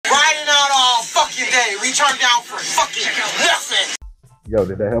Yo,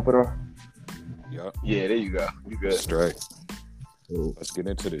 did that help at all? Yup. Yeah, there you go. You good? Straight. Cool. Let's get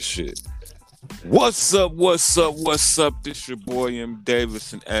into this shit. What's up? What's up? What's up? This your boy M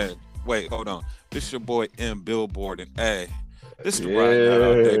Davis and A. Wait, hold on. This your boy M Billboard and A. This is the Riding Out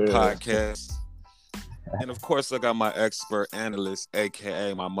All Day podcast. And of course, I got my expert analyst,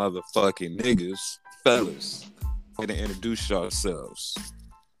 aka my motherfucking niggas, fellas. Way to introduce yourselves.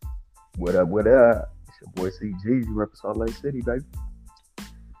 What up? What up? It's your boy CG. You represent Salt Lake City, baby.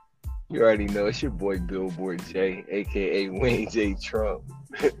 You already know it's your boy Billboard J, aka Wayne J. Trump.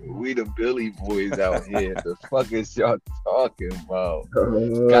 We the Billy boys out here. The fuck is y'all talking about?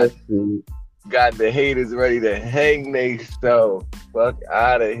 Got the haters ready to hang they so. Fuck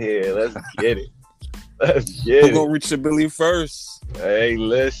out of here. Let's get it. Let's get it. Who gonna reach the Billy first? Hey,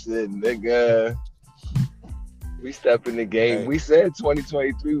 listen, nigga. We step in the game. Hey. We said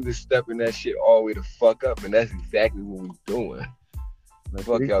 2023 was stepping that shit all the way the fuck up, and that's exactly what we doing. Let's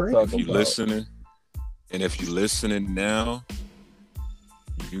Fuck get y'all crazy. talking If you about. listening, and if you listening now,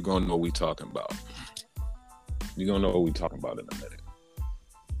 you gonna know what we talking about. You gonna know what we talking about in a minute.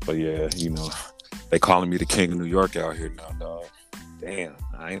 But yeah, you know, they calling me the king of New York out here now, dog. Damn,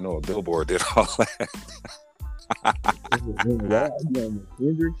 I ain't know a Billboard did all that. You on your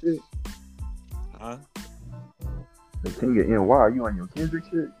Kendrick shit? Huh? The king of NY, are you on your Kendrick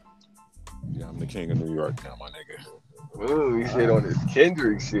shit? Yeah, I'm the king of New York now, my nigga. Ooh, he shit on this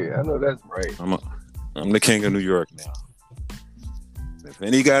Kendrick shit. I know that's right. I'm the king of New York now. If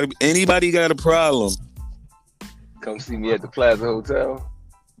anybody got a problem, Come see me at the Plaza Hotel.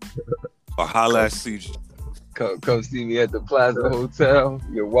 or holla at CJ. Come see me at the Plaza Hotel.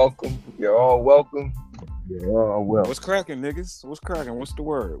 You're welcome. You're all welcome. Yeah, well. What's cracking, niggas? What's cracking? What's the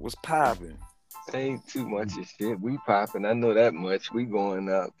word? What's popping? Ain't too much of shit. We popping. I know that much. We going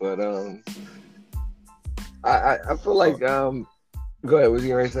up. But I feel like go ahead. What you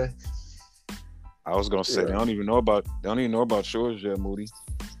gonna say? I was gonna say Yeah. they don't even know about yours yet, Moody.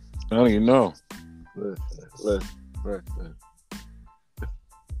 They don't even know. Listen.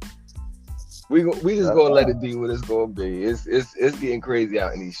 We just gonna let it be what it's gonna be. It's getting crazy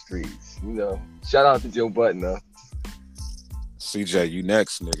out in these streets. You know. Shout out to Joe Button though. CJ, you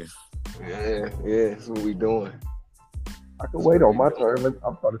next, nigga. Yeah, that's what we doing. I can wait on my turn.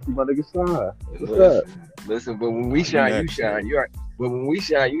 I'm trying to see my nigga side. What's up? Listen, but when we shine, you shine. But when we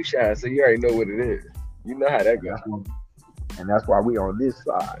shine, you shine. So you already know what it is. You know how that goes. And that's why we on this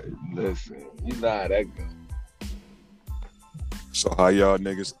side. Listen, you know how that goes. So how y'all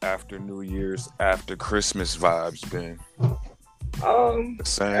niggas after New Year's, after Christmas vibes been? The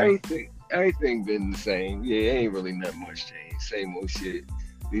same? Everything been the same. Yeah, ain't really not much change. Same old shit.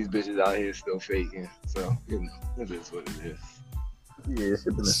 These bitches out here still faking. So, you know, it is what it is. Yeah, it's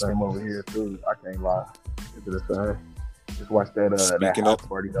been the same over here too. I can't lie. It's been the same. Just watched that Speaking house of-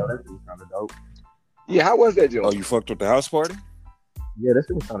 party though. That shit was kind of dope. Yeah, how was that joint? Oh, you fucked with the house party? Yeah, that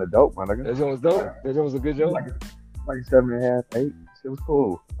shit was kind of dope, my nigga. That joint was dope. That joint was a good joint. Like 7.5, 8. Shit was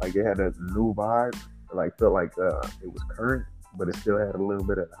cool. Like it had a new vibe. Like felt like it was current, but it still had a little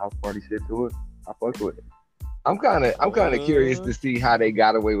bit of house party shit to it. I fucked with it. I'm kind of curious to see how they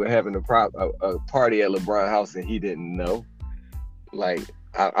got away with having a party at LeBron's house and he didn't know. Like,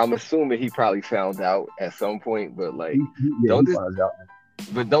 I'm assuming he probably found out at some point, but like, don't this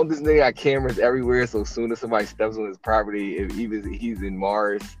nigga got cameras everywhere? So as soon as somebody steps on his property, if even he's in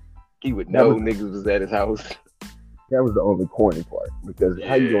Mars, he would know niggas was at his house. That was the only corny part because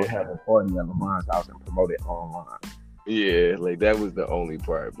how you gonna have a party at LeBron's house and promote it online? Yeah, like that was the only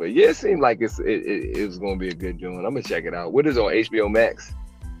part. But yeah, it seemed like it was gonna be a good joint. I'm gonna check it out. What is on HBO Max?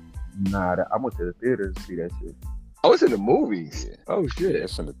 Nah, I went to the theater to see that shit. Oh, it's in the movies. Yeah. Oh shit.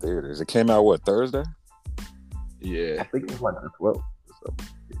 It's in the theaters. It came out what, Thursday? Yeah. I think it was like the 12th or something.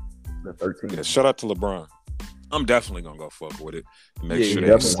 The 13th. Yeah, shout out to LeBron. I'm definitely gonna go fuck with it and make Yeah, sure you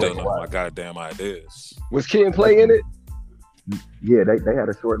they definitely steal watch my goddamn ideas. Was Kid Play in it? Yeah, they had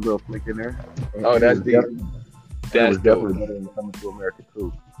a short little flick in there. And Oh, it that's was deep. definitely- it That's was definitely dope. better than Coming to America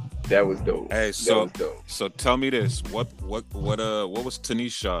too. That was dope. Hey, That so was dope. so tell me this. What was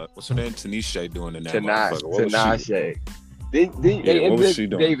Tanisha? What's her name? Tanisha doing in that motherfucker? What was she? Tinashe. What was she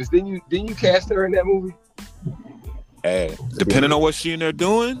doing? Davis, didn't you cast her in that movie? Hey, depending on what she in there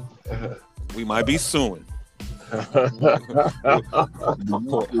doing, we might be suing. What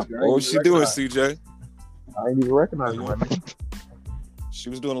was she doing, CJ? I ain't even recognize her. Man. She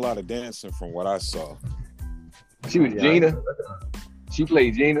was doing a lot of dancing from what I saw. She was Yeah, Gina. She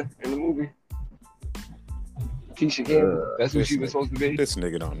played Gina in the movie. Keisha Campbell. That's who she was supposed to be. This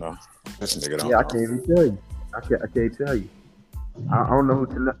nigga don't know. This nigga don't Yeah, I know. can't even tell you. I can't tell you. I don't know who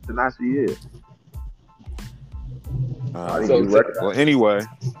Tanasi is. So well, anyway,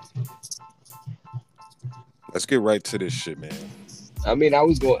 let's get right to this shit, man. I mean, I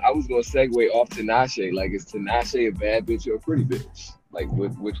was going to segue off Tinashe. Like, is Tinashe a bad bitch or a pretty bitch? Like,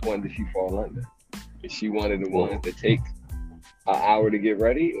 which one does she fall under? Is she one of the ones that take an hour to get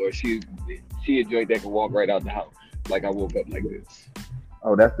ready, or she a joint that can walk right out the house? Like, I woke up like this.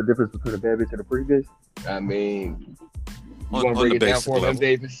 Oh, that's the difference between a bad bitch and a pretty bitch? I mean, you want to break it down for him,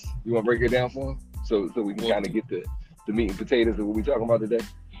 Davis? You want to break it down for him? So we can kind of get the meat and potatoes of what we talking about today?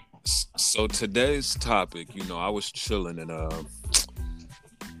 So today's topic, I was chilling and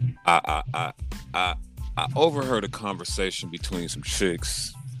I overheard a conversation between some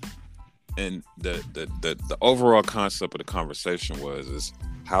chicks, and the overall concept of the conversation is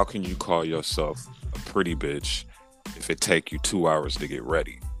how can you call yourself a pretty bitch if it take you 2 hours to get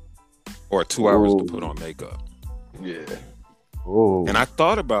ready or 2 hours to put on makeup? Yeah. Oh. And I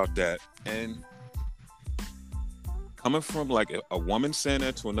thought about that, and coming from like a woman saying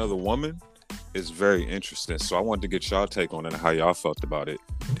that to another woman is very interesting. So I wanted to get y'all take on it and how y'all felt about it.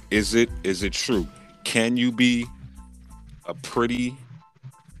 Is it true? Can you be a pretty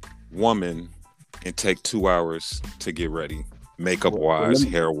woman and take 2 hours to get ready, makeup wise,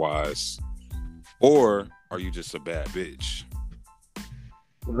 hair wise, or are you just a bad bitch?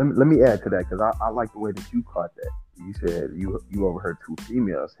 Let me add to that, because I like the way that you caught that. You said you overheard two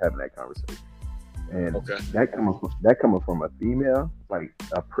females having that conversation, and that coming from a female, like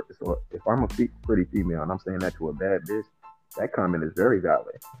so if I'm a pretty female and I'm saying that to a bad bitch, that comment is very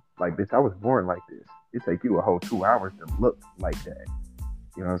valid. Like, bitch, I was born like this. It take you a whole 2 hours to look like that.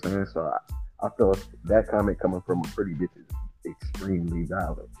 You know what I'm saying? So I feel that comment coming from a pretty bitch is extremely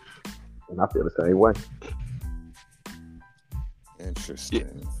valid, and I feel the same way.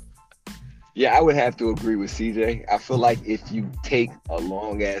 Interesting. Yeah, I would have to agree with CJ. I feel like if you take a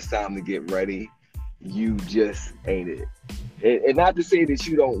long ass time to get ready, you just ain't it. And not to say that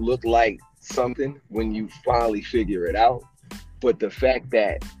you don't look like something when you finally figure it out, but the fact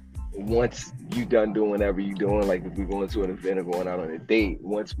that once you done doing whatever you doing, like if we're going to an event or going out on a date,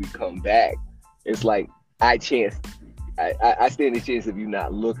 once we come back, it's like I stand a chance of you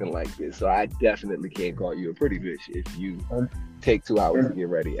not looking like this. So I definitely can't call you a pretty bitch if you take 2 hours to get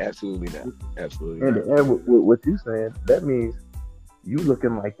ready. Absolutely not. Absolutely not. And with what you saying, that means you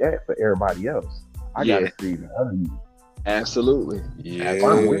looking like that for everybody else. I gotta see the other you. Absolutely.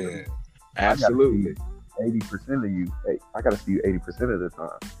 Yeah. Absolutely. 80% of you. I gotta see you 80% of the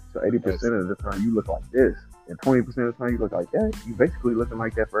time. So 80% of the time you look like this, and 20% of the time you look like that. You basically looking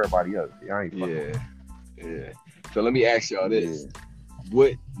like that for everybody else. Yeah. So let me ask y'all this.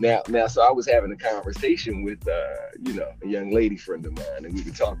 What now? So I was having a conversation with a young lady friend of mine, and we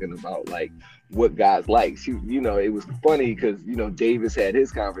were talking about like what guys like. She, it was funny because Davis had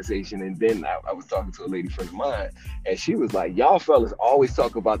his conversation, and then I was talking to a lady friend of mine, and she was like, "Y'all fellas always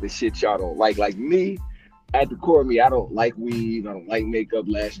talk about the shit y'all don't like." Like me, at the core of me, I don't like weed, I don't like makeup,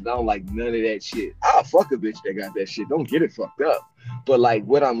 lashes, I don't like none of that shit. I'll fuck a bitch that got that shit. Don't get it fucked up. But like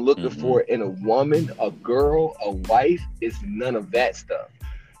what I'm looking for in a woman, a girl, a wife, is none of that stuff.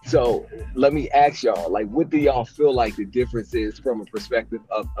 So let me ask y'all, like, what do y'all feel like the difference is from a perspective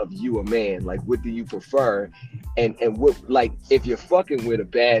of you, a man? Like, what do you prefer? And what, like, if you're fucking with a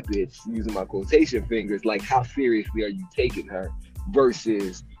bad bitch, using my quotation fingers, like, how seriously are you taking her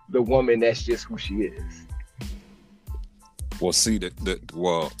versus the woman that's just who she is? Well, see,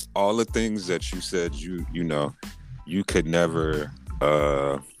 all the things that you said, you could never,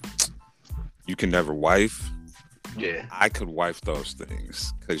 wife. Yeah, I could wife those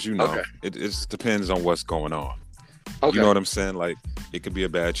things because it depends on what's going on. Okay. You know what I'm saying? Like, it could be a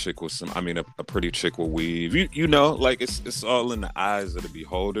bad chick with a pretty chick with weave. Like it's all in the eyes of the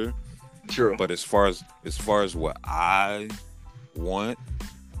beholder. True. But as far as what I want,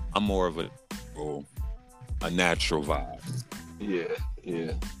 I'm more of a natural vibe.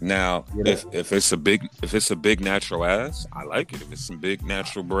 Yeah. Now, if it's a big natural ass, I like it. If it's some big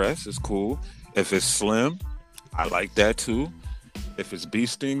natural breasts, it's cool. If it's slim, I like that too. If it's bee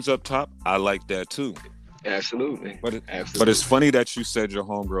stings up top, I like that too. Absolutely. But it's funny that you said your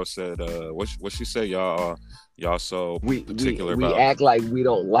homegirl said what she said, y'all so particular we about. act like we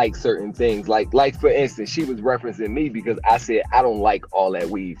don't like certain things. Like for instance, she was referencing me because I said I don't like all that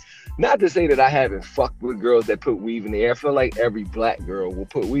weave. Not to say that I haven't fucked with girls that put weave in the hair. I feel like every black girl will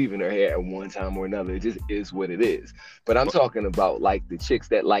put weave in her hair at one time or another. It just is what it is. But I'm talking about like the chicks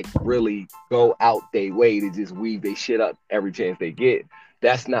that like really go out their way to just weave their shit up every chance they get.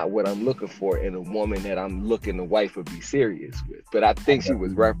 That's not what I'm looking for in a woman that I'm looking to wife or be serious with. But I think she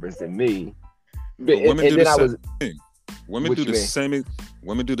was referencing me. Women do the same thing.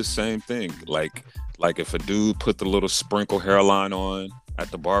 Women do the same thing. Like Like if a dude put the little sprinkle hairline on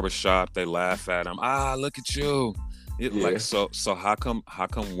at the barbershop, they laugh at him. Look at you. Like so how come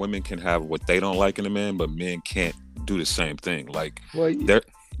women can have what they don't like in a man, but men can't do the same thing? Like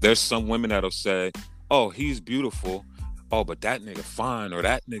there's some women that'll say, "Oh, he's beautiful. Oh, but that nigga fine, or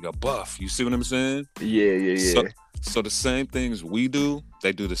that nigga buff." You see what I'm saying? Yeah. So the same things we do,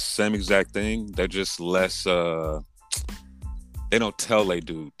 they do the same exact thing. They're just less. They don't tell they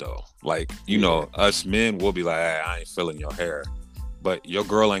do though. Like know, us men will be like, "Hey, I ain't feeling your hair," but your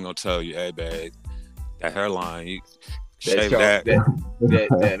girl ain't gonna tell you, "Hey, babe, that hairline, you shave that." That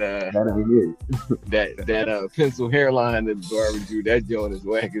pencil hairline that barbecue, that joint is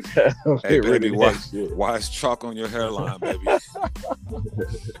whack as hell. Hey baby, why is chalk on your hairline, baby?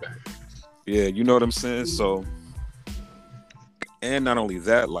 Yeah, you know what I'm saying? So, and not only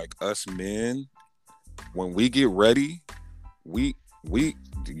that, like us men, when we get ready, you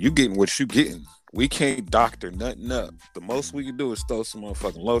getting what you getting. We can't doctor nothing up. The most we can do is throw some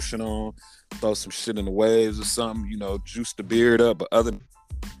motherfucking lotion on, throw some shit in the waves or something, juice the beard up. But other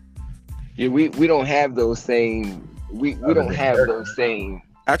we don't have those same we don't have those same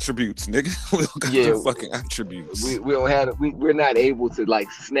attributes, nigga. We don't got the fucking attributes. We don't have we're not able to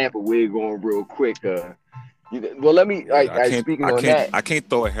like snap a wig on real quick. Well, let me. I can't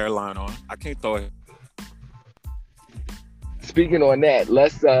throw a hairline on. I can't throw it. Speaking on that,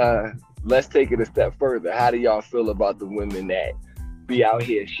 let's take it a step further. How do y'all feel about the women that be out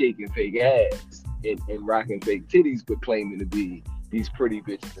here shaking fake ass and rocking fake titties, but claiming to be these pretty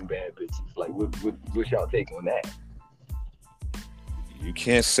bitches and bad bitches? Like, what's y'all take on that? You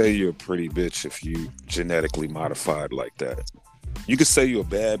can't say you're a pretty bitch if you genetically modified like that. You can say you're a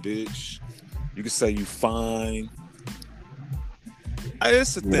bad bitch. You can say you fine.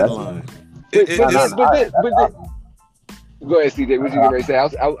 It's a thin line. Go ahead, CJ. What you getting ready to say?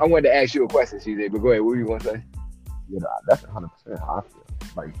 I wanted to ask you a question, CJ, but go ahead. What do you want to say? That's 100% how I feel.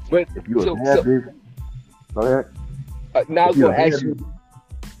 Like, if you're a bad bitch, go ahead. Now I was going to ask you.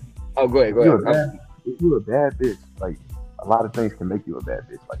 Oh, go ahead. If you're a bad bitch, like, a lot of things can make you a bad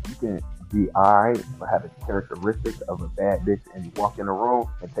bitch. Like, you can be alright, but have a characteristic of a bad bitch, and you walk in a room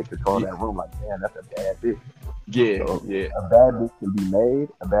and take control of that room. Like, damn, that's a bad bitch. Yeah. A bad bitch can be made.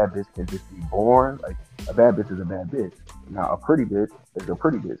 A bad bitch can just be born. Like, a bad bitch is a bad bitch. Now, a pretty bitch is a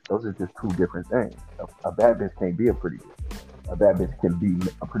pretty bitch. Those are just two different things. A bad bitch can't be a pretty bitch. A bad bitch can be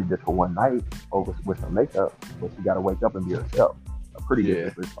a pretty bitch for one night with some makeup, but she got to wake up and be herself. A pretty bitch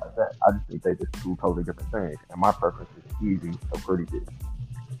is just like that. I just think they just two totally different things. And my preference is easy, a pretty bitch.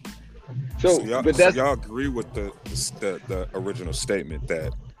 So y'all agree with the original statement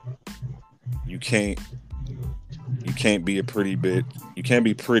that you can't be a pretty bitch. You can't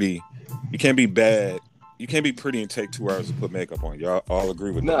be pretty. You can't be bad. You can't be pretty and take 2 hours to put makeup on. Y'all all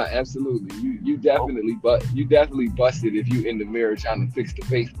agree with that? No, absolutely. You definitely busted if you in the mirror trying to fix the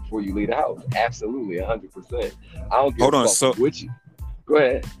face before you leave the house. Absolutely, 100%. I don't give a fuck with you. Go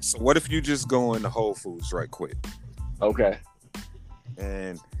ahead. So what if you just go into Whole Foods right quick? Okay.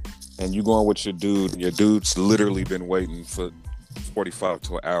 And you going with your dude, and your dude's literally been waiting for 45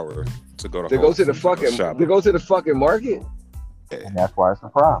 to an hour to go to go to the fucking market. And that's why it's a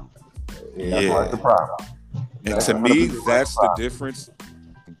problem. That's why it's a problem. And to me, that's the difference.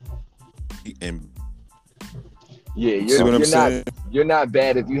 And you're not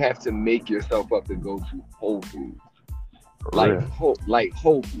bad if you have to make yourself up to go to Whole Foods. Like Whole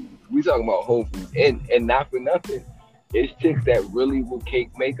Foods. We talking about Whole Foods. And not for nothing, it's chicks that really will cake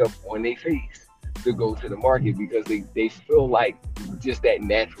makeup on their face to go to the market because they feel like just that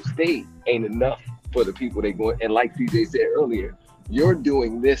natural state ain't enough for the people they go. And like CJ said earlier, you're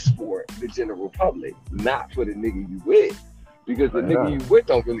doing this for the general public, not for the nigga you with. Because the nigga you with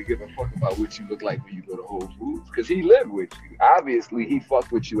don't really give a fuck about what you look like when you go to Whole Foods. Because he lived with you. Obviously, he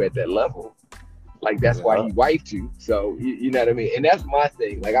fucked with you at that level. Like, that's why he wifed you. So, you know what I mean? And that's my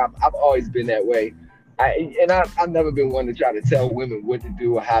thing. Like, I've always been that way. I've never been one to try to tell women what to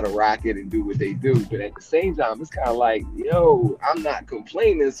do or how to rock it and do what they do. But at the same time, it's kind of like, yo, I'm not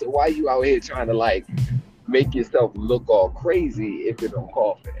complaining. So why you out here trying to, like, make yourself look all crazy if it don't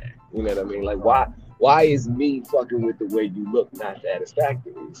call for that? You know what I mean? Like, why is me fucking with the way you look not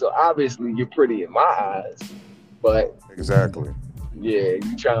satisfactory? So obviously you're pretty in my eyes, but exactly, yeah,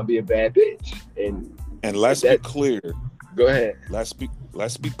 you trying to be a bad bitch. And let's be clear. Go ahead. Let's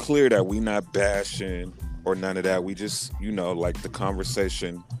be clear that we not bashing or none of that. We just, like the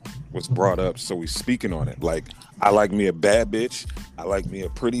conversation was brought up, so we speaking on it. Like, I like me a bad bitch. I like me a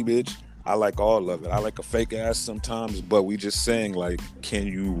pretty bitch. I like all of it. I like a fake ass sometimes, but we just saying, like, can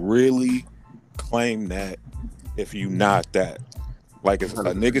you really claim that if you not that? Like if a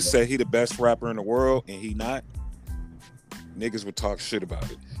nigga say he the best rapper in the world and he not, niggas would talk shit about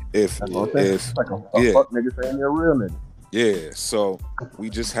it. If like a fuck nigga saying they're a real nigga. Yeah, so we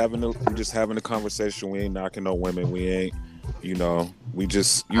just having a conversation. We ain't knocking no women. We ain't, we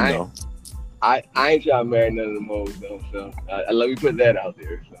just, I ain't trying to marry none of the moles though. So let me put that out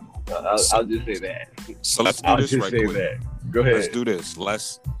there. So I'll just say that. So let's do this right quick. That. Go ahead. Let's do this.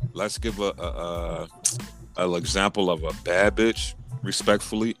 Let's give an example of a bad bitch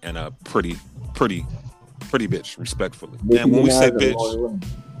respectfully and a pretty bitch respectfully. And when we say bitch,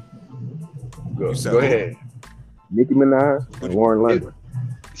 go ahead. Nicki Minaj and Lauren London.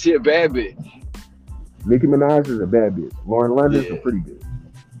 She a bad bitch. Nicki Minaj is a bad bitch. Lauren London is a pretty bitch.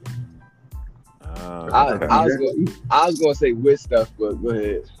 I was gonna say with stuff, but go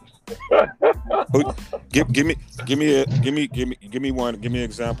ahead. Give me one. Give me an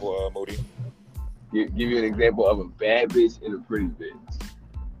example, Moody. Give you an example of a bad bitch and a pretty bitch.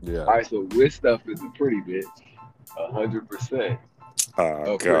 Yeah. All right. So with stuff is a pretty bitch, 100%.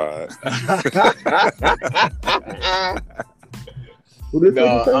 Oh God. You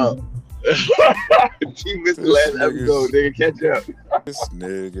missed the last episode, nigga. Catch up. This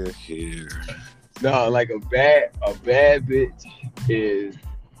nigga here. No, like a bad bitch is,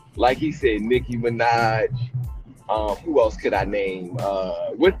 like he said, Nicki Minaj. Who else could I name?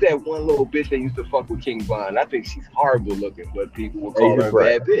 What's that one little bitch that used to fuck with King Von? I think she's horrible looking, but people will call her a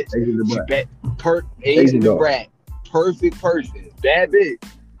bad bitch. Asian and brat. Perfect person. Bad bitch.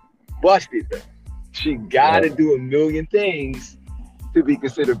 Busted though. She gotta do a million things to be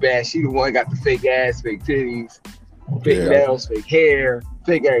considered bad. She the one got the fake ass, fake titties, fake nails, fake hair,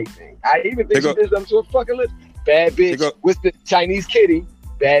 fake everything. I even think she did something to her fucking lips. Bad bitch. With the Chinese kitty.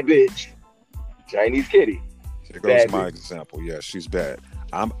 Bad bitch. Chinese kitty. There goes my example. Yeah, she's bad.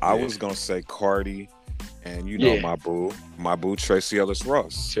 I was gonna say Cardi, and my boo Tracy Ellis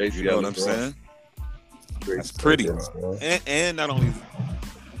Ross. You know what I'm saying? That's pretty. And not only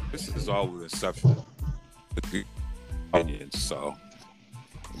this is all with exception opinions. So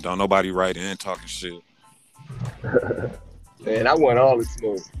don't nobody write in talking shit. Man, I want all the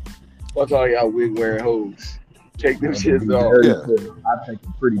smoke. Fuck all y'all wig wearing hoes. Take them shits off. Yeah. I take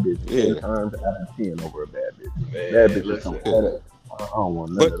a pretty bitch 10 times out of 10 over a bad bitch. Man, bad bitch I don't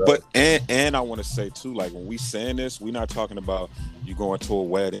want none of that. But and I want to say too, like when we saying this, we're not talking about you going to a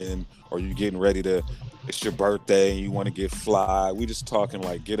wedding or you getting ready to. It's your birthday and you want to get fly. We just talking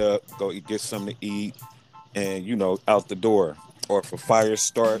like get up, go get something to eat, and out the door. Or if a fire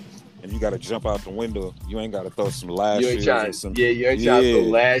start and you got to jump out the window, you ain't got to throw some lashes. You ain't trying to throw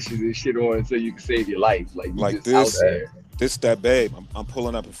lashes and shit on so you can save your life. Like this, that babe. I'm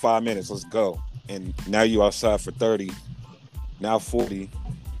pulling up in 5 minutes. Let's go. And now you outside for 30, now 40,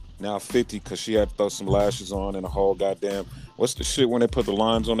 now 50 because she had to throw some lashes on and a whole goddamn. What's the shit when they put the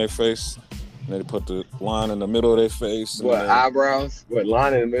lines on their face? And they put the line in the middle of their face. What, eyebrows? What,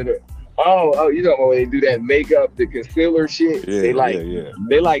 line in the middle? Oh, you know when they do that makeup, the concealer shit. Yeah, they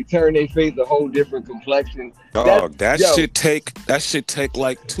turn their face a whole different complexion. Dog, that shit take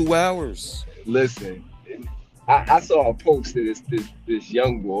like 2 hours. Listen, I saw a post of this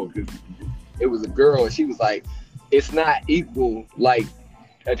young boy because it was a girl and she was like, it's not equal like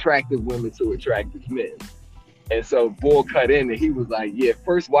attractive women to attractive men. And so Bull cut in and he was like, yeah,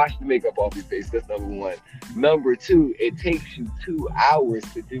 first wash the makeup off your face. That's number one. Number two, it takes you 2 hours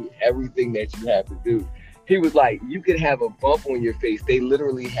to do everything that you have to do. He was like, you can have a bump on your face. They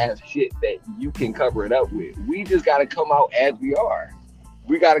literally have shit that you can cover it up with. We just got to come out as we are.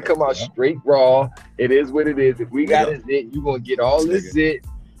 We got to come out straight raw. It is what it is. If we got a zit, you're going to get all this zit.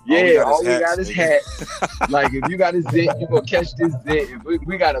 Yeah, all we got is hat. Like, if you got a zit, you're going to catch this zit. If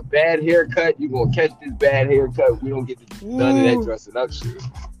we got a bad haircut, you're going to catch this bad haircut. We don't get to do none of that dressing up shit.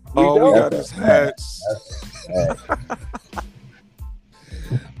 We got his hats.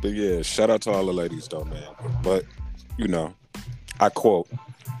 But yeah, shout out to all the ladies though, man. But, I quote,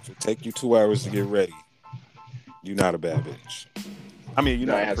 if it take you 2 hours to get ready, you're not a bad bitch. I mean, you're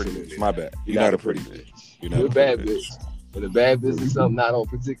not a pretty bitch. My bad. You're not a pretty bitch. You're a bad bitch. But a bad bitch is something I don't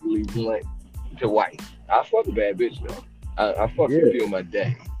particularly want to wife. I fuck a bad bitch though. I fucking feel my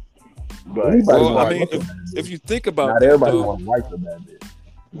day. But if you think about not everybody wants to wife a bad bitch.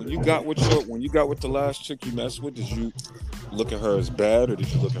 When you got with the last chick you messed with, did you look at her as bad or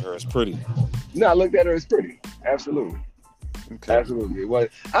did you look at her as pretty? No, I looked at her as pretty. Absolutely. Okay. Absolutely. Well,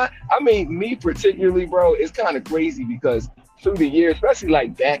 I mean, me particularly, bro, it's kind of crazy because through the years, especially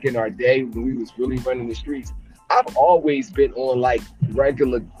like back in our day when we was really running the streets, I've always been on like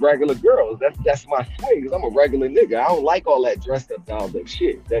regular girls. That's my swing. Cause I'm a regular nigga. I don't like all that dressed up dolled up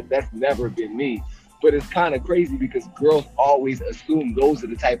shit. That's never been me. But it's kind of crazy because girls always assume those are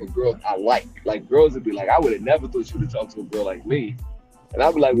the type of girls I like. Like girls would be like, I would have never thought you would talk to a girl like me. And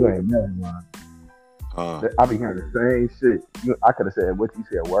I'd be like, you ain't never lying. I be hearing the same shit. I could have said what you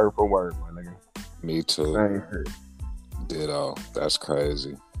said word for word, my nigga. Me too. Same shit. Ditto. That's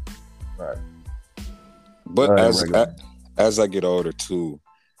crazy. Right. But as I get older too,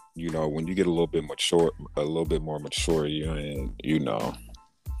 you know, when you get a little bit more mature, you know.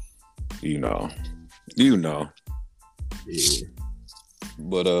 Yeah.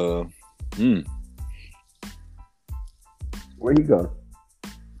 But where you go?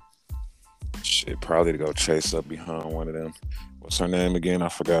 Shit, probably to go chase up behind one of them. What's her name again? I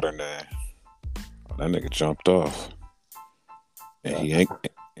forgot her name. Oh, that nigga jumped off. And he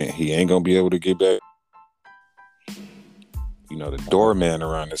ain't gonna be able to get back. You know, the doorman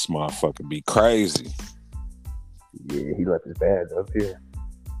around this motherfucker be crazy. Yeah, he left his badge up here.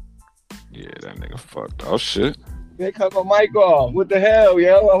 Yeah, that nigga fucked. Oh shit. They cut my mic off. What the hell,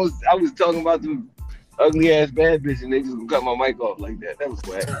 yo? I was talking about the ugly ass bad bitch and they just cut my mic off like that. That was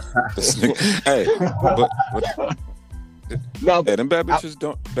whack. Hey, but no, hey, them bad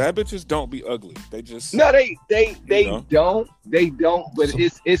bitches don't be ugly. They just they don't. But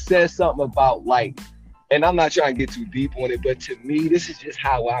it says something about like, and I'm not trying to get too deep on it, but to me, this is just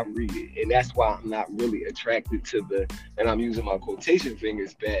how I read it, and that's why I'm not really attracted to and I'm using my quotation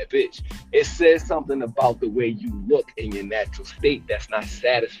fingers, bad bitch. It says something about the way you look in your natural state that's not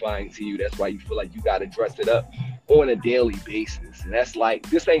satisfying to you. That's why you feel like you got to dress it up on a daily basis, and that's like,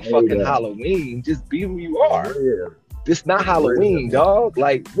 this ain't fucking Halloween. Just be who you are. Yeah. This not Halloween, dog.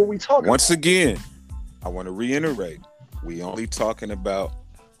 Like, what we talking Once again, I want to reiterate, we only talking about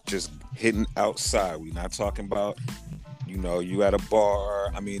just hitting outside. We not talking about, you know, you at a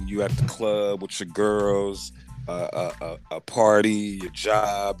bar. I mean, you at the club with your girls, a party, your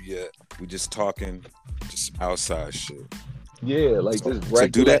job. We just talking just outside shit. Yeah, like so, just to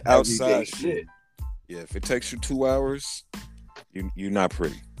do that outside shit. Yeah, if it takes you 2 hours, you're not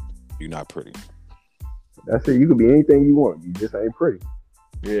pretty. You're not pretty. That's it. You can be anything you want. You just ain't pretty.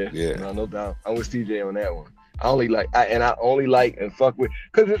 Yeah. No doubt. I'm with CJ on that one. I only like and fuck with,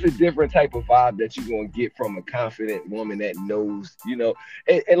 because it's a different type of vibe that you're gonna get from a confident woman that knows, you know,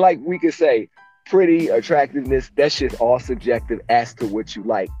 and like we could say, pretty, attractiveness, that shit's all subjective as to what you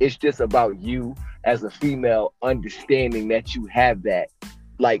like. It's just about you as a female understanding that you have that,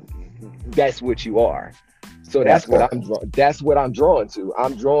 like, that's what you are. So that's what I'm drawn to.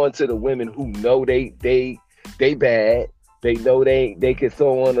 I'm drawn to the women who know they bad. They know they can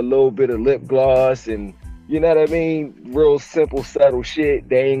throw on a little bit of lip gloss and, you know what I mean? Real simple, subtle shit.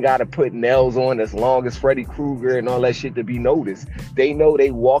 They ain't got to put nails on as long as Freddy Krueger and all that shit to be noticed. They know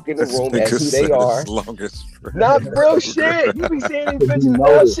they walk in the room as who they are. Not real shit. You be saying these bitches,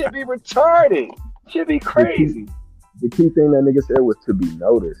 that shit be retarded. Shit be crazy. The key thing that nigga said was to be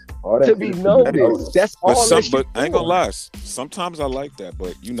noticed. All that to be noticed. That's all. But I ain't gonna lie. Sometimes I like that,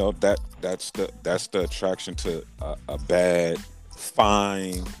 but you know that's the attraction to a bad,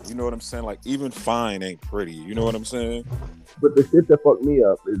 fine. You know what I'm saying? Like, even fine ain't pretty. You know what I'm saying? But the shit that fucked me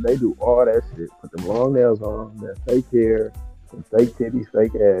up is they do all that shit, put them long nails on, that fake hair, some fake titties,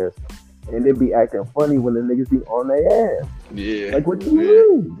 fake ass, and they be acting funny when the niggas be on their ass. Yeah. Like, what you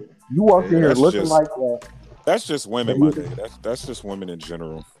mean? You walk in here looking like that. That's just women, my nigga. That's just women in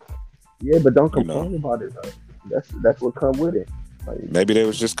general. Yeah, but don't complain about it, though. That's what come with it. Like, maybe they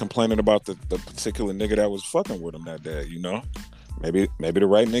was just complaining about the particular nigga that was fucking with them that day, you know? Maybe the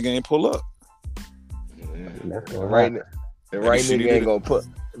right nigga ain't pull up. The right nigga ain't gonna put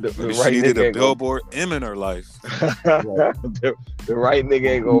the right she nigga needed a Billboard M in her life. the right nigga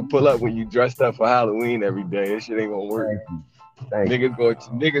ain't gonna pull up when you dressed up for Halloween every day. That shit ain't gonna work.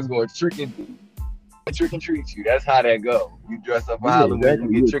 Niggas gonna trick and treat you. That's how that go. You dress up for Halloween,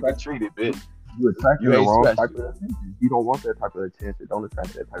 exactly. You get trick and treated, bitch. You attract the wrong type of attention. You don't want that type of attention. Don't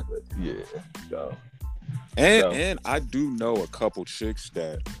attract that type of attention. Yeah. And I do know a couple chicks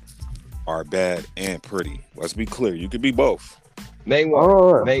that are bad and pretty. Let's be clear. You could be both. Name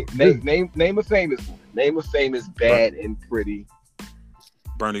one. Name a famous one. Name a famous bad and pretty.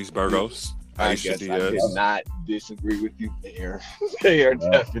 Bernice Burgos. I guess I cannot disagree with you there. They are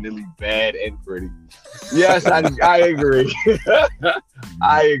definitely bad and pretty. Yes, I agree.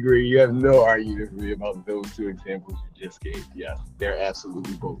 I agree. You have no argument with me about those two examples you just gave. Yes, they're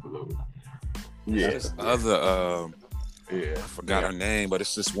absolutely both of those. Yeah. This other I forgot her name, but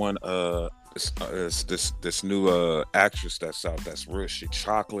it's this one this new actress that's out that's real. She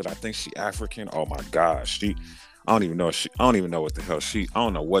chocolate. I think she African. Oh my gosh. I don't even know what the hell I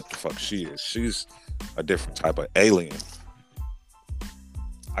don't know what the fuck she is. She's a different type of alien.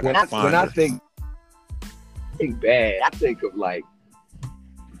 I gotta find her. think bad, I think of like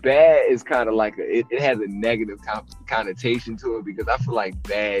bad is kind of like it has a negative connotation to it, because I feel like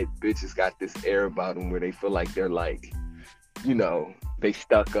bad bitches got this air about them where they feel like they're like, you know, they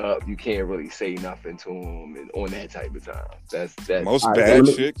stuck up. You can't really say nothing to them, and on that type of time. That's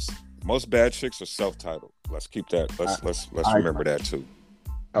Most bad chicks are self-titled. Let's keep that. Let's remember that too.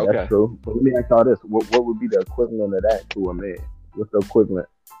 Okay. That's true. But let me ask y'all this: what would be the equivalent of that to a man? What's the equivalent?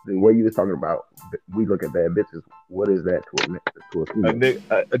 The way you was talking about, we look at bad bitches. What is that to a female?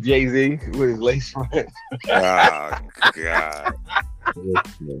 A Jay-Z with his lace front. Oh God.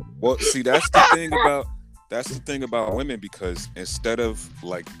 Well, see, that's the thing about women, because instead of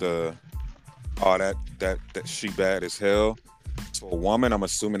like that she bad as hell, to a woman, I'm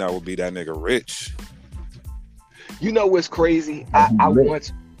assuming that would be that nigga rich. You know what's crazy? I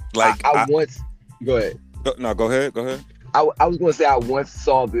once go ahead. No, go ahead. I was going to say I once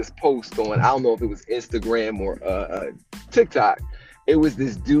saw this post on, I don't know if it was Instagram or TikTok. It was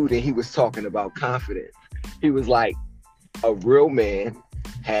this dude, and he was talking about confidence. He was like, a real man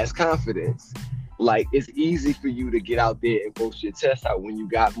has confidence. Like, it's easy for you to get out there and boast your chest out when you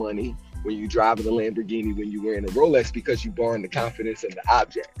got money, when you driving a Lamborghini, when you wearing a Rolex, because you borrowing the confidence of the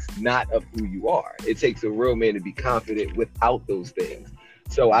objects, not of who you are. It takes a real man to be confident without those things.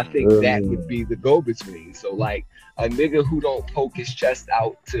 So I think that would be the go-between. So like a nigga who don't poke his chest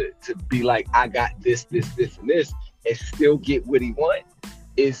out to be like, I got this, and this, and still get what he want,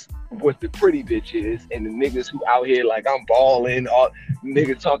 is what the pretty bitch is. And the niggas who out here like, I'm balling, all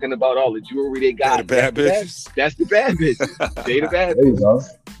niggas talking about all the jewelry they got. The bad bitches. That's the bad bitches. They the bad bitches.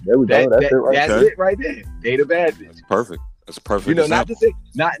 There we go. That's it right there. They the bad bitches. That's perfect. That's a perfect. You know, example.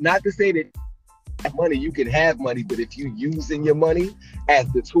 not to say that money, you can have money, but if you using your money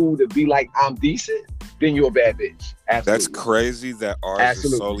as the tool to be like, I'm decent, then you're a bad bitch. Absolutely. That's crazy that ours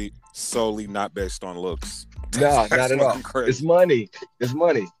is solely not based on looks. No, not at all. Crazy. It's money.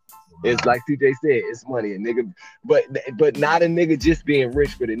 It's like CJ said, it's money. A nigga, but not a nigga just being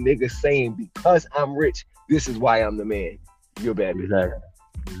rich, but a nigga saying, because I'm rich, this is why I'm the man. You're a bad bitch.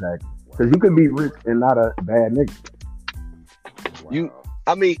 Exactly. Because you could be rich and not a bad nigga. Wow.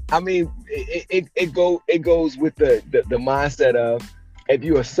 I mean, it goes with the mindset of, if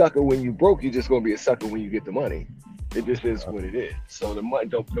you're a sucker when you broke, you're just gonna be a sucker when you get the money. It just is what it is. So the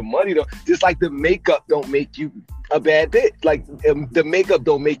money don't, just like the makeup don't make you a bad bitch. Like the makeup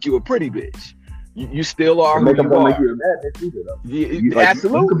don't make you a pretty bitch. You still are. The makeup don't make you a bad bitch either, though. Yeah,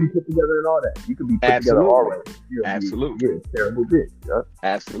 absolutely. You could be put together and all that. You could be put together all right. Absolutely. You're a terrible bitch. Yeah?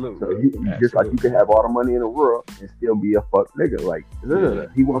 Absolutely. So just like you can have all the money in the world and still be a fuck nigga. Like,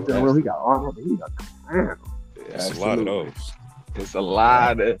 he walked in the room, he got armor, he got It's a lot of those. It's a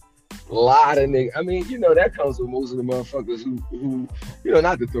lot of niggas. I mean, you know, that comes with most of the motherfuckers who you know,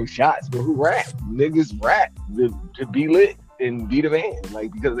 not to throw shots, but who rap. Niggas rap to be lit and be the man,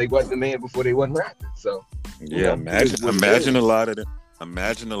 like, because they wasn't the man before they wasn't rapping. So yeah, imagine a lot of them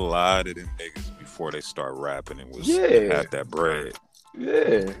niggas before they start rapping and had that bread.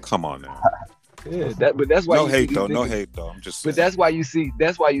 Yeah, come on now. Yeah, but that's why no hate though. I'm just saying. But that's why you see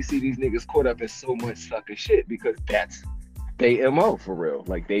these niggas caught up in so much sucker shit, because that's they MO for real.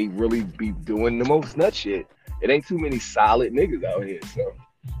 Like, they really be doing the most nut shit. It ain't too many solid niggas out here, so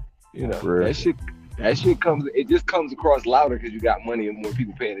you know that shit comes. It just comes across louder because you got money and more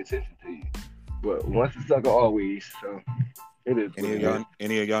people paying attention to you. But once the sucker, always. So it is. Any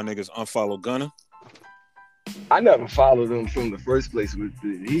of y'all niggas unfollow Gunna? I never followed him from the first place.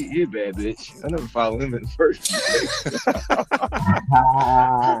 He a bad bitch. I never followed him in the first place.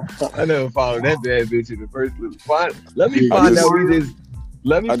 I never followed that bad bitch in the first place. Let me find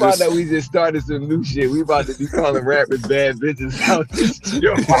out we just started some new shit. We about to be calling rappers bad bitches out this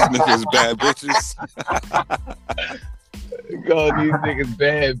show. Niggas bad bitches. Call these niggas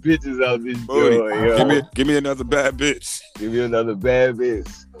bad bitches out this show. Give me another bad bitch. Give me another bad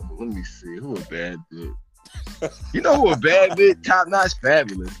bitch. Let me see. Who a bad bitch? You know who a bad bitch? Top notch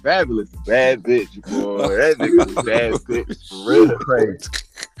Fabulous. Fabulous a bad bitch, boy. That nigga's a bad bitch. For real. Crazy.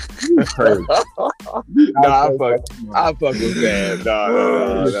 I fuck with Fab.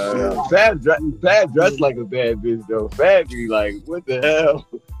 No. Fab dressed like a bad bitch though. Fab be like, what the hell?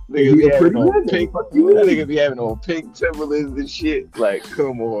 Nigga be having on pink Timberlands and shit. Like,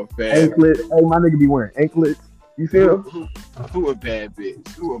 come on, Fab. Anklets. Hey, my nigga be wearing anklets. You feel? Who a bad bitch?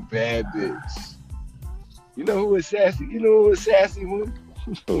 Who a bad bitch? You know who is sassy? You know who is sassy one?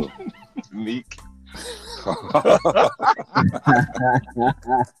 Meek.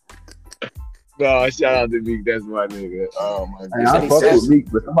 No, shout out to Meek. That's my nigga. Oh my god. I fuck with Meek,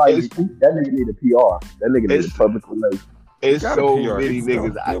 but that nigga need a PR. That nigga need a public relations. It's so many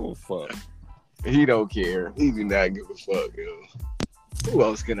niggas. He don't care. He do not give a fuck, yo. Who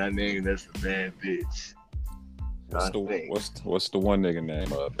else can I name that's a bad bitch? What's the one nigga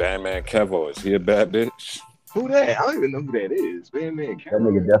name? Bandman Kevo. Is he a bad bitch? Who that? I don't even know who that is. Bandman Kevo. That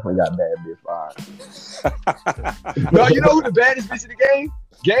nigga definitely got bad bitch vibes. No, you know who the baddest bitch in the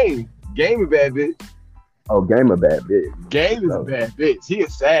game? Game a bad bitch. Oh, Game a bad bitch. Game is a bad bitch. He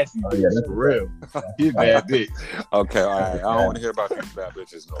is sassy. Oh, yeah, that's for real. He a bad bitch. Okay, all right. I don't want to hear about these bad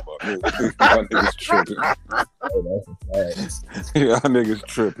bitches no more. Y'all niggas tripping. Oh, that's a fact. Y'all niggas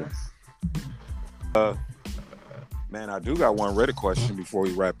tripping. Man, I do got one Reddit question before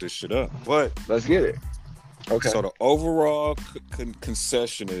we wrap this shit up. But let's get it. Okay. So the overall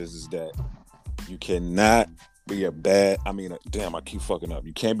concession is that you cannot be a bad. I mean, damn, I keep fucking up.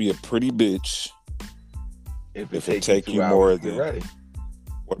 You can't be a pretty bitch if it take you more than. Ready.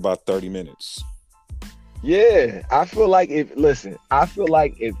 What about 30 minutes? Yeah, I feel like if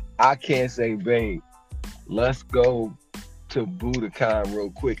I can't say, babe, let's go to Budokan real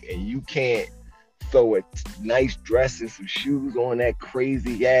quick, and you can't throw a nice dress and some shoes on that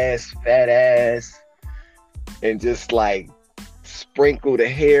crazy ass, fat ass, and just like sprinkle the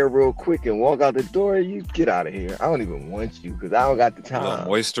hair real quick and walk out the door, you get out of here. I don't even want you because I don't got the time. A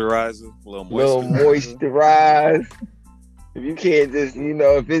little moisturizer. If you can't just,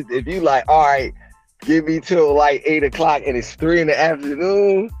 if you like, all right, give me till like 8 o'clock and it's 3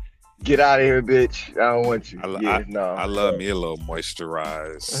 p.m, get out of here, bitch. I don't want you. I love me a little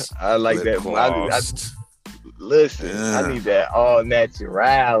moisturized. I like that. Listen, I need that all natural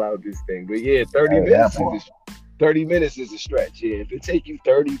out this thing. But yeah, 30 minutes is a stretch. Yeah, if it take you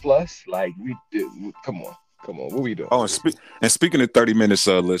 30 plus, like come on, what we doing? Oh, and speaking of 30 minutes,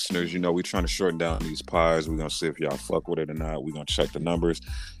 listeners, we trying to shorten down these pies. We're gonna see if y'all fuck with it or not. We're gonna check the numbers.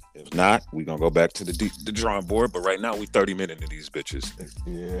 If not, we're gonna go back to the drawing board. But right now, we 30 minutes into these bitches.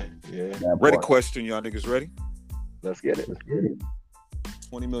 Yeah. Ready question, y'all niggas ready? Let's get it.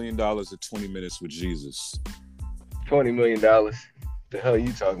 $20 million at 20 minutes with Jesus. $20 million. The hell are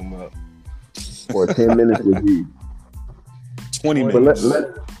you talking about? For 10 minutes with Jesus. 20 minutes.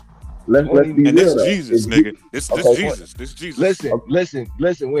 Let's be and real. This Jesus, nigga. This Jesus. This Jesus.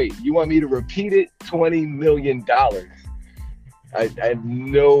 Listen. Wait. You want me to repeat it? $20 million. I have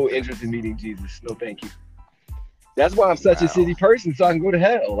no interest in meeting Jesus. No, thank you. That's why I'm such a city person, so I can go to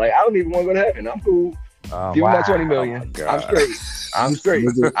hell. Like, I don't even want to go to heaven. I'm cool. Give me my 20 million. I'm straight.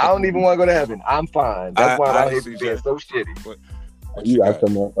 I don't even want to go to heaven. I'm fine. That's why I'm here being so shitty. You got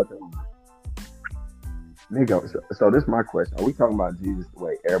some motherfucking nigga. So this is my question. Are we talking about Jesus the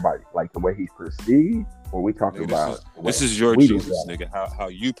way everybody, like the way he's perceived, or are we talking about this is your Jesus, nigga? How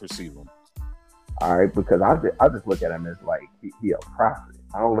you perceive him? All right, because I just look at him as like he a prophet.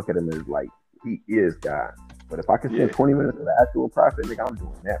 I don't look at him as like he is God. But if I can spend 20 minutes with an actual prophet, nigga, I'm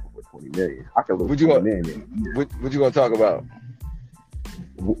doing that for 20 million. I can look what you gonna talk about?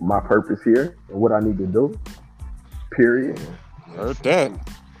 My purpose here and what I need to do. Period. Heard that.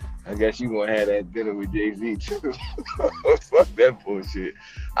 I guess you gonna have that dinner with Jay-Z too. Fuck that bullshit.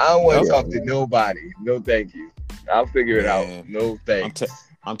 I don't want to talk to nobody. No, thank you. I'll figure it out. No, thanks.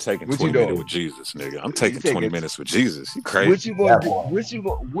 I'm taking 20 minutes with Jesus, nigga. I'm taking 20 minutes with Jesus. You crazy? What you gonna do? What you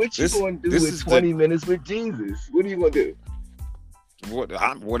gonna do with 20 minutes with Jesus? What are you gonna do?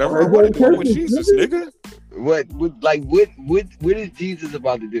 Whatever I want to do with Jesus, nigga. What is Jesus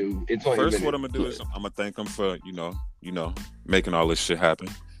about to do in 20 minutes? First, what I'm gonna do is I'm gonna thank him for making all this shit happen.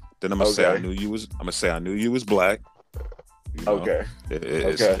 Then I'm gonna say I knew you was black. Okay.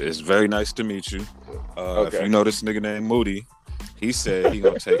 It's very nice to meet you. If you know this nigga named Moody, he said he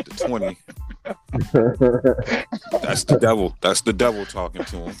gonna take the 20. That's the devil. That's the devil talking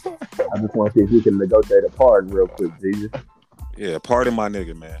to him. I just want to see if you can negotiate a pardon real quick, Jesus. Yeah, pardon my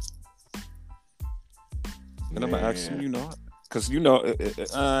nigga, man. And I'm gonna ask him, because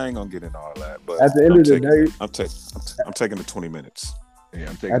I ain't gonna get into all that. But at the end of the day, I'm taking the 20 minutes. Yeah,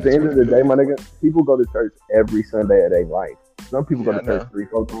 I'm taking. At the end of the day, my nigga, people go to church every Sunday of their life. Some people go to church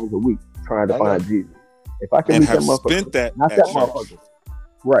 3-4 times a week trying to find Jesus. If I can meet that motherfucker,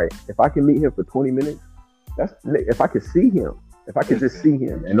 right? If I can meet him for 20 minutes, if I can see him. If I could just see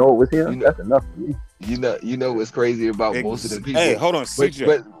him and know it was him, that's enough for me. You know what's crazy about most of the people. Hey, hold on,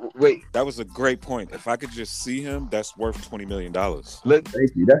 CJ. Wait. That was a great point. If I could just see him, that's worth $20 million.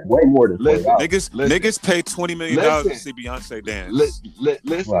 Thank you. That's way more than niggas pay $20 million to see Beyonce dance. Listen. Let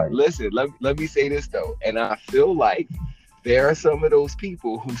me say this though, and I feel like there are some of those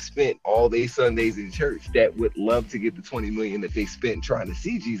people who spent all their Sundays in church that would love to get the $20 million that they spent trying to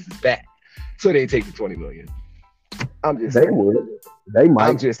see Jesus back, so they take the $20 million. I'm just they saying. would. They might.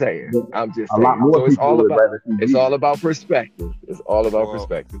 I'm just saying. I'm just a saying. lot more so people would rather see it's Jesus. all about perspective. It's all about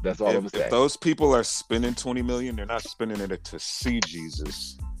perspective. That's all I'm saying. If those people are spending $20 million, they're not spending it to see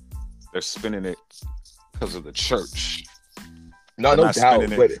Jesus. They're spending it because of the church. No doubt.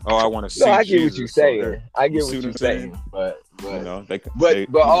 But I want to see. No, I get Jesus, what you're saying. so I get what you're saying. But you know, but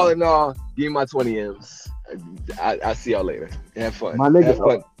all in all, give me my 20 M's. I see y'all later. Have fun. My nigga. Have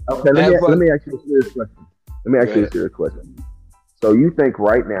fun. Okay, let me ask you a serious question. So you think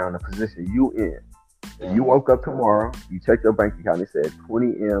right now in the position you in, if you woke up tomorrow, you checked your bank account, and it said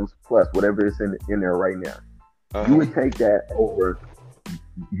 20 M's plus whatever is in there right now. You would take that over.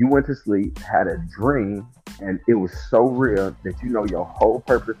 You went to sleep, had a dream, and it was so real that you know your whole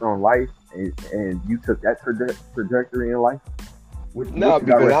purpose on life, and you took that trajectory in life.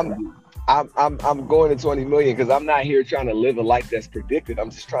 Because I'm going to 20 million because I'm not here trying to live a life that's predicted. I'm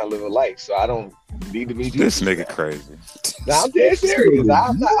just trying to live a life, so I don't need to be. This nigga crazy. No, I'm dead serious.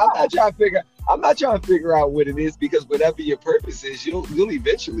 I'm not trying to figure. I'm not trying to figure out what it is because whatever your purpose is, you'll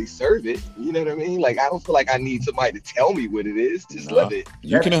eventually serve it. You know what I mean? Like I don't feel like I need somebody to tell me what it is. Just live it.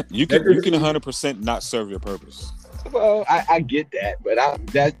 You can 100% not serve your purpose. Well, I get that, but I'm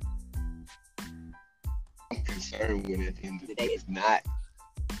concerned with it at the end of the day. It's not.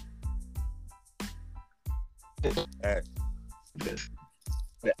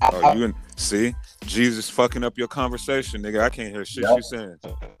 See, Jesus fucking up your conversation, nigga. I can't hear shit you saying.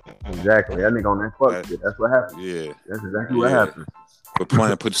 Exactly. That nigga on that fuck shit. That's what happened. Yeah. That's exactly what happened. Put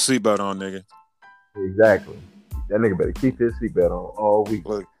your seatbelt on, nigga. Exactly. That nigga better keep his seatbelt on all week.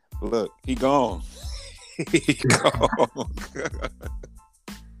 Look, he gone. He gone.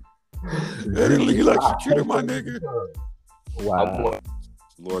 You like you treated my nigga. Wow.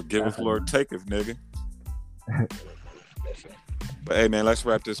 Lord giveth, Lord taketh, nigga. But hey, man, let's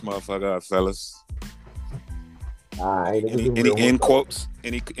wrap this motherfucker up, fellas. Any end quotes?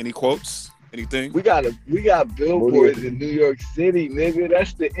 Any quotes? Anything? We got billboards in New York City, nigga.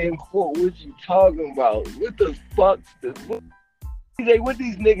 That's the end quote. What you talking about? What the fuck? What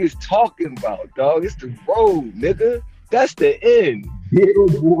these niggas talking about, dog? It's the road, nigga. That's the end.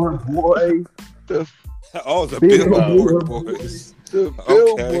 Billboard boys. The Billboard boys. The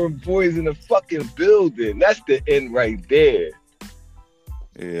Billboard boys in the fucking building. That's the end right there.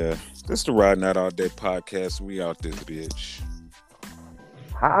 Yeah. This is the Riding Out All Day podcast. We out this bitch.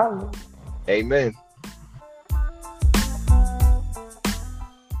 How? Amen.